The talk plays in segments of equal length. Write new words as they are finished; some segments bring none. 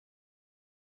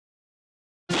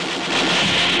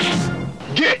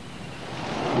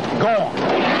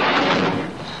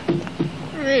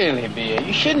Really, Bea,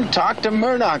 you shouldn't talk to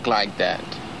Murdock like that.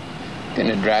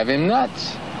 Gonna drive him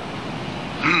nuts.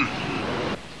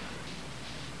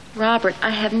 Robert,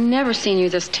 I have never seen you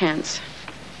this tense.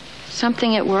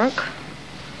 Something at work?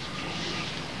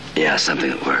 Yeah, something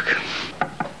at work.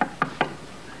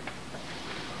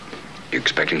 You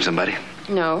expecting somebody?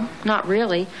 No, not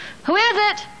really. Who is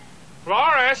it?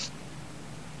 Flores.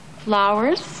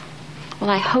 Flowers? Well,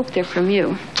 I hope they're from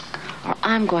you, or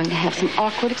I'm going to have some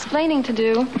awkward explaining to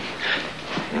do.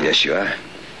 Yes, you are.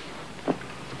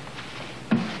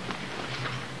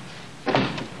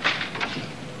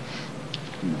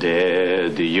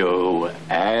 Did you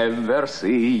ever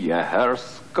see a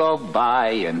hearse go by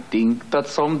and think that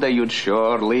someday you'd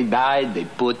surely die? They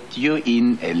put you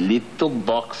in a little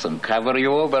box and cover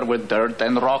you over with dirt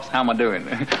and rocks. How am I doing?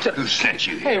 Who sent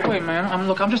you here? Hey, wait, man.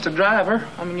 I'm just a driver.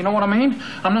 I mean, you know what I mean?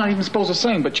 I'm not even supposed to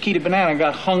sing, but Chiquita Banana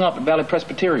got hung up at Valley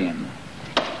Presbyterian.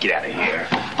 Get out of here.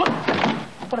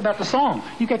 What about the song?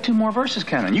 You got 2 more verses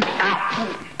coming. You...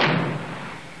 Ow.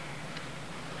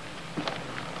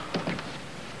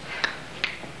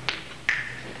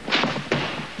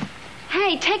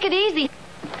 Hey, take it easy.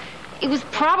 It was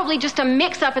probably just a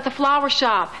mix-up at the flower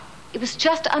shop. It was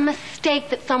just a mistake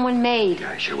that someone made.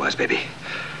 Yeah, it sure was, baby.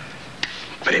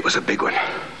 But it was a big one.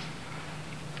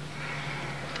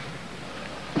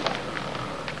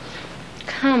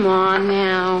 Come on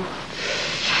now.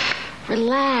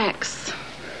 Relax.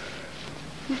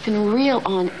 You've been real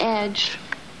on edge.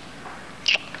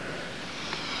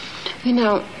 You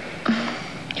know,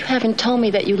 you haven't told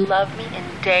me that you love me in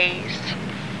days.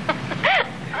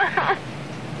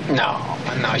 No,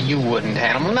 you wouldn't,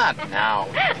 Hannibal. Not now.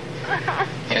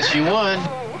 Yes, you would.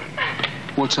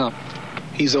 What's up?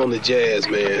 He's on the jazz,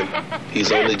 man.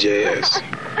 He's on the jazz.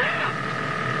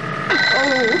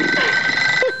 Oh.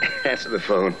 Answer the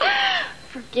phone.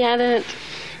 Forget it.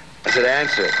 I said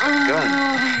answer it. Go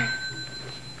on.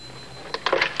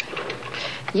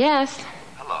 Yes.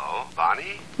 Hello,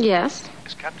 Bonnie? Yes.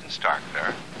 Is Captain Stark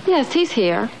there? Yes, he's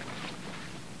here.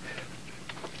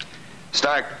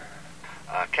 Stark.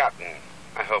 Captain,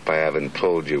 I hope I haven't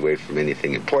pulled you away from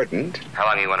anything important. how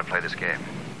long do you want to play this game?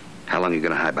 How long are you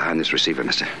going to hide behind this receiver,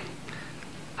 mister?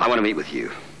 I want to meet with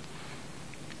you.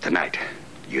 Tonight.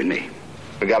 You and me.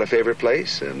 We got a favorite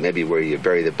place? Maybe where you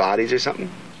bury the bodies or something?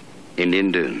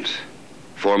 Indian Dunes.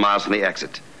 4 miles from the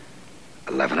exit.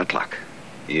 11 o'clock.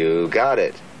 You got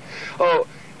it. Oh,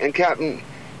 and Captain,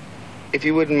 if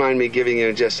you wouldn't mind me giving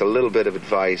you just a little bit of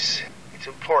advice. It's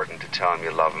important to tell him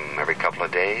you love him every couple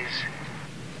of days.